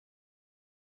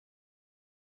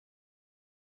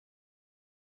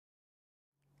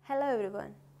Hello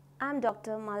everyone, I am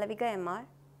Dr. Malavika MR,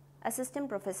 Assistant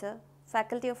Professor,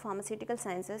 Faculty of Pharmaceutical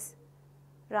Sciences,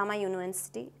 Rama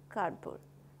University, Kanpur.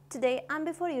 Today I am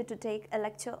before you to take a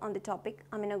lecture on the topic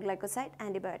aminoglycoside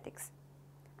antibiotics.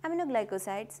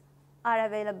 Aminoglycosides are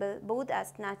available both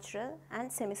as natural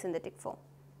and semi-synthetic form.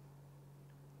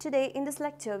 Today in this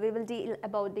lecture we will deal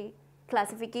about the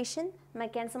classification,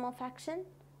 mechanism of action,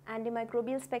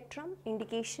 antimicrobial spectrum,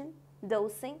 indication,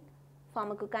 dosing,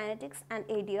 pharmacokinetics and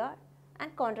ADR,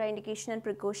 and contraindication and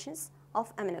precautions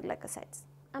of aminoglycosides.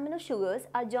 Amino sugars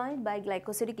are joined by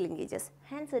glycosidic linkages,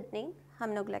 hence its name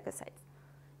aminoglycosides.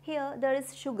 Here there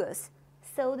is sugars,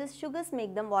 so these sugars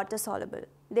make them water soluble.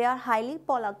 They are highly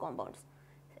polar compounds.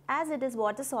 As it is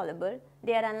water soluble,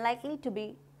 they are unlikely to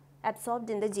be absorbed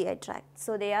in the GI tract,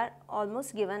 so they are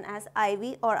almost given as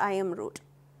IV or IM route.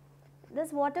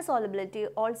 This water solubility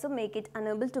also make it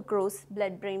unable to cross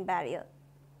blood-brain barrier,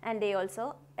 and they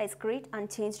also excrete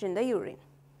unchanged in the urine.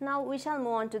 Now we shall move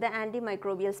on to the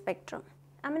antimicrobial spectrum.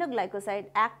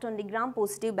 Aminoglycoside act on the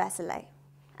gram-positive bacilli,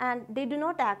 and they do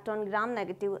not act on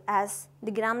gram-negative, as the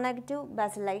gram-negative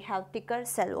bacilli have thicker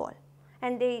cell wall,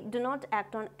 and they do not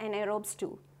act on anaerobes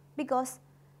too, because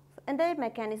in their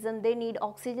mechanism they need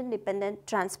oxygen-dependent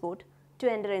transport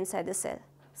to enter inside the cell.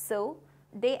 So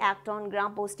they act on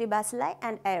gram-positive bacilli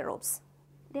and aerobes.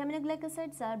 The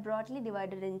aminoglycosides are broadly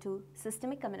divided into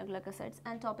systemic aminoglycosides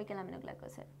and topical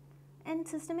aminoglycoside. In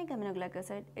systemic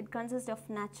aminoglycoside, it consists of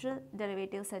natural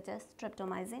derivatives such as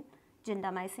streptomycin,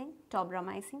 gentamicin,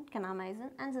 tobramycin, kanamycin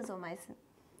and zizomycin.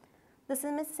 The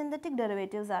semi-synthetic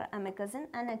derivatives are amikacin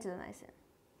and ethylmycin.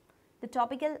 The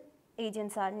topical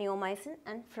agents are neomycin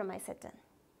and fromycetin.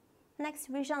 Next,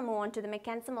 we shall move on to the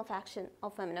mechanism of action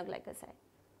of aminoglycoside.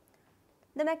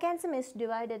 The mechanism is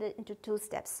divided into two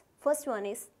steps. First one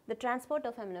is the transport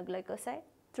of aminoglycoside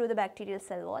through the bacterial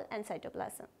cell wall and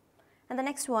cytoplasm. And the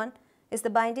next one is the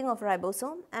binding of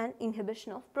ribosome and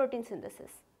inhibition of protein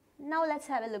synthesis. Now let's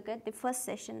have a look at the first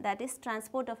section, that is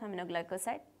transport of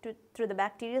aminoglycoside through the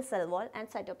bacterial cell wall and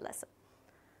cytoplasm.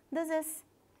 This is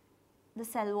the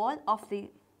cell wall of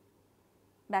the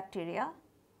bacteria,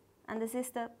 and this is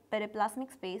the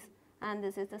periplasmic space, and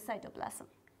this is the cytoplasm.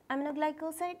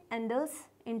 Aminoglycoside enters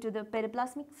into the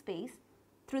periplasmic space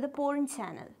through the porin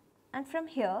channel, and from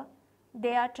here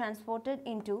they are transported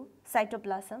into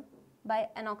cytoplasm by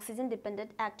an oxygen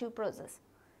dependent active process,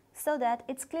 so that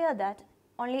it's clear that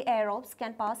only aerobes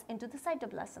can pass into the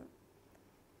cytoplasm.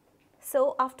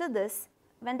 So after this,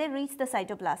 when they reach the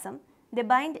cytoplasm, they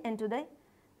bind into the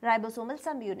ribosomal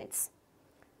subunits.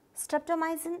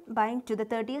 Streptomycin bind to the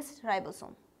 30th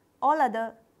ribosome. All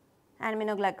other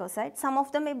aminoglycosides, some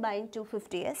of them may bind to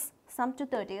 50S, some to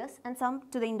 30S and some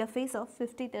to the interface of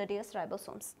 50-30S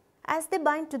ribosomes. As they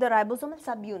bind to the ribosomal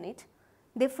subunit,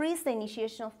 they freeze the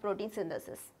initiation of protein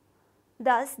synthesis.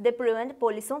 Thus, they prevent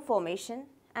polysome formation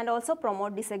and also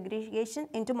promote disaggregation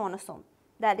into monosome.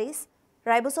 That is,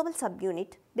 ribosomal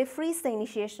subunit, they freeze the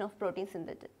initiation of protein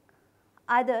synthesis,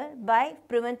 either by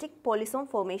preventing polysome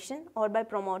formation or by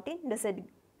promoting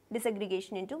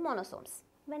disaggregation into monosomes.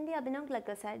 When the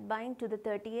aminoglycoside bind to the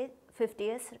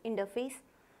 30-50S interface,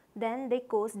 then they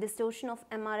cause distortion of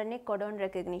mRNA codon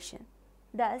recognition.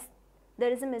 Thus,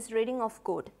 there is a misreading of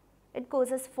code. It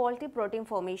causes faulty protein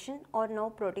formation or no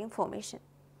protein formation.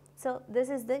 So, this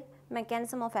is the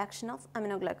mechanism of action of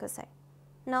aminoglycoside.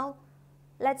 Now,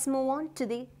 let's move on to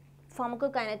the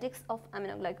pharmacokinetics of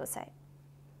aminoglycoside.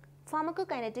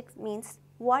 Pharmacokinetics means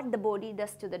what the body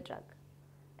does to the drug.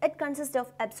 It consists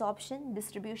of absorption,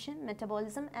 distribution,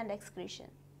 metabolism and excretion.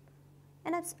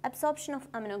 And absorption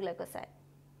of aminoglycoside.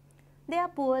 They are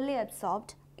poorly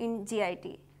absorbed in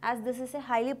GIT, as this is a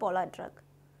highly polar drug.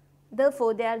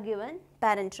 Therefore, they are given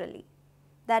parenterally,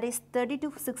 that is 30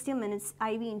 to 60 minutes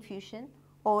IV infusion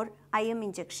or IM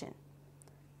injection.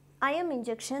 IM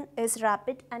injection is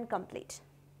rapid and complete.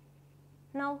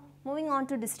 Now, moving on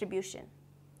to distribution.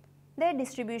 Their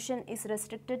distribution is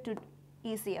restricted to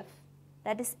ECF,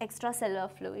 that is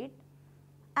extracellular fluid,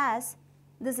 as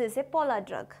this is a polar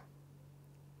drug.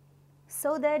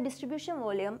 So their distribution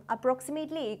volume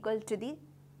approximately equal to the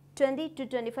 20 to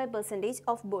 25%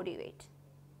 of body weight.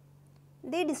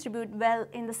 They distribute well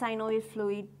in the synovial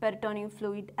fluid, peritoneal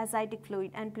fluid, ascitic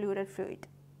fluid and pleural fluid.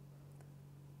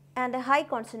 And a high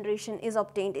concentration is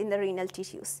obtained in the renal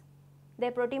tissues.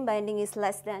 Their protein binding is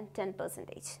less than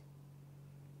 10%.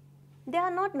 They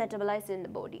are not metabolized in the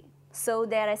body, so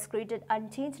they are excreted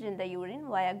unchanged in the urine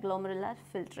via glomerular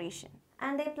filtration,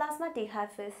 and their plasma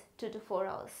T-half is 2 to 4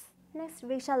 hours. Next,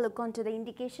 we shall look on to the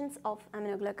indications of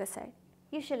aminoglycoside.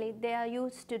 Usually, they are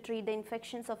used to treat the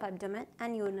infections of abdomen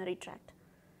and urinary tract,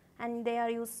 and they are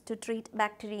used to treat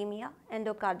bacteremia,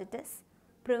 endocarditis,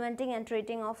 preventing and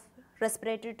treating of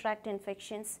respiratory tract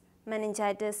infections,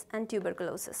 meningitis and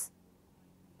tuberculosis.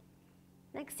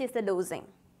 Next is the dosing.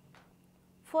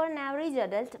 For an average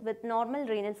adult with normal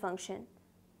renal function,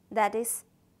 that is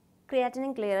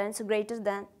creatinine clearance greater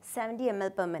than 70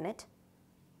 ml per minute,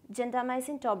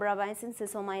 gentamicin, tobramycin,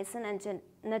 cizomycin and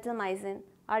gentamicin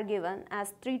are given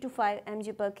as 3 to 5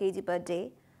 mg per kg per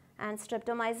day, and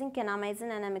streptomycin,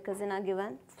 kanamycin and amikacin are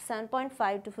given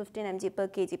 7.5 to 15 mg per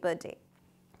kg per day.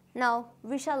 Now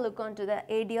we shall look on to the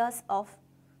ADRs of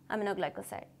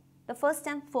aminoglycoside. The first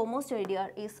and foremost ADR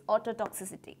is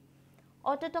ototoxicity.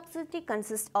 Ototoxicity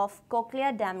consists of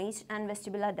cochlear damage and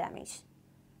vestibular damage.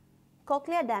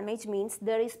 Cochlear damage means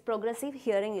there is progressive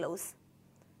hearing loss.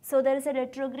 So there is a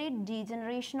retrograde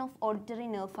degeneration of auditory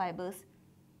nerve fibers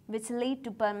which lead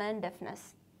to permanent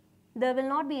deafness. There will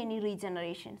not be any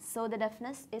regeneration, so the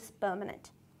deafness is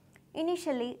permanent.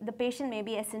 Initially, the patient may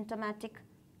be asymptomatic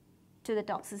to the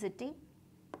toxicity.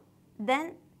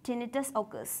 Then tinnitus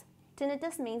occurs.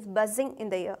 Tinnitus means buzzing in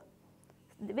the ear,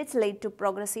 which lead to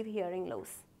progressive hearing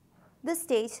loss. This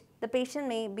stage, the patient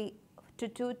may be to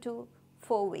 2 to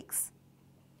 4 weeks.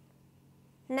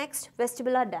 Next,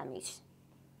 vestibular damage.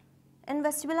 In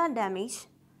vestibular damage,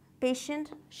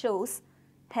 patient shows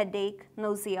headache,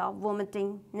 nausea,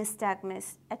 vomiting,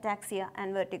 nystagmus, ataxia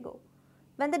and vertigo.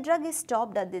 When the drug is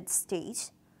stopped at this stage,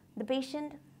 the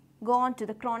patient go on to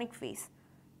the chronic phase.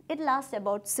 It lasts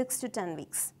about 6 to 10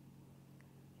 weeks.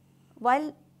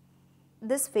 While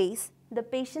this phase, the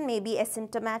patient may be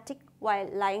asymptomatic while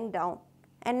lying down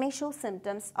and may show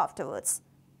symptoms afterwards,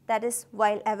 that is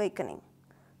while awakening.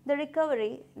 The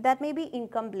recovery that may be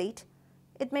incomplete,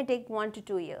 it may take 1 to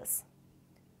 2 years.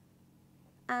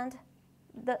 And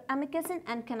the amikacin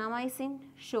and kanamycin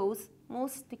shows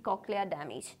most the cochlear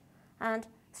damage, and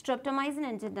streptomycin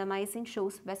and gentamicin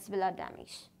shows vestibular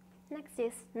damage. Next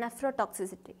is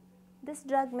nephrotoxicity. This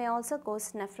drug may also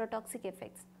cause nephrotoxic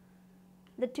effects.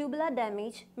 The tubular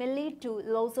damage may lead to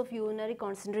loss of urinary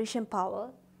concentration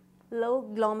power, low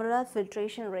glomerular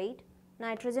filtration rate,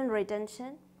 nitrogen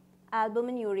retention,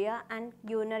 albuminuria and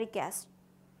urinary gas.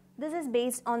 This is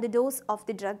based on the dose of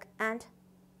the drug and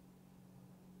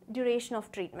duration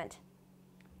of treatment.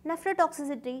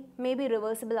 Nephrotoxicity may be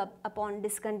reversible upon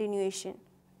discontinuation,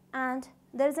 and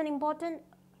there is an important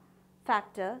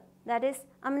factor, that is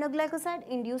aminoglycoside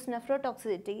induced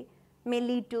nephrotoxicity may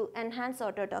lead to enhanced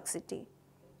ototoxicity.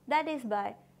 That is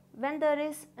by when there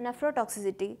is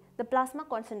nephrotoxicity, the plasma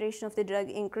concentration of the drug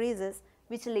increases,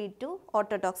 which lead to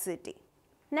ototoxicity.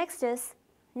 Next is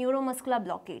neuromuscular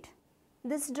blockade.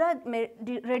 This drug may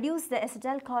reduce the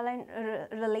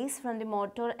acetylcholine release from the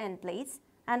motor end plates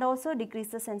and also decrease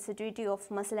the sensitivity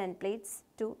of muscle end plates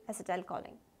to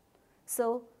acetylcholine.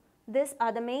 So these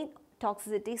are the main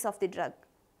toxicities of the drug.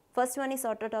 First one is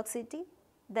ototoxicity,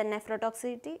 then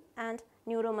nephrotoxicity and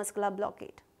neuromuscular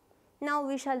blockade. Now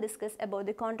we shall discuss about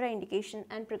the contraindication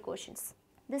and precautions.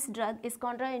 This drug is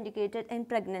contraindicated in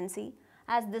pregnancy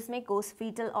as this may cause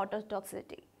fetal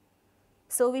ototoxicity.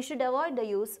 So we should avoid the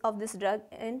use of this drug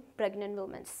in pregnant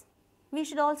women. We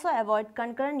should also avoid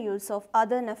concurrent use of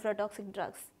other nephrotoxic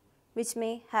drugs which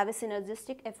may have a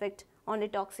synergistic effect on the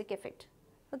toxic effect.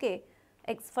 Okay,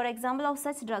 for example of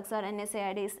such drugs are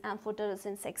NSAIDs,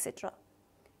 amphotericins, etc.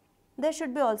 There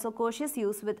should be also cautious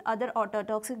use with other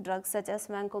ototoxic drugs such as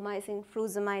vancomycin,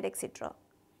 furosemide, etc.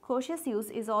 Cautious use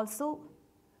is also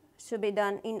should be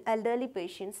done in elderly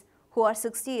patients who are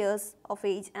 60 years of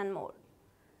age and more.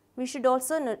 We should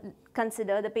also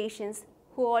consider the patients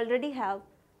who already have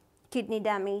kidney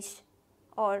damage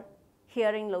or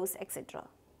hearing loss, etc.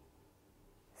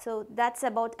 So that's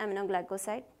about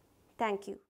aminoglycoside. Thank you.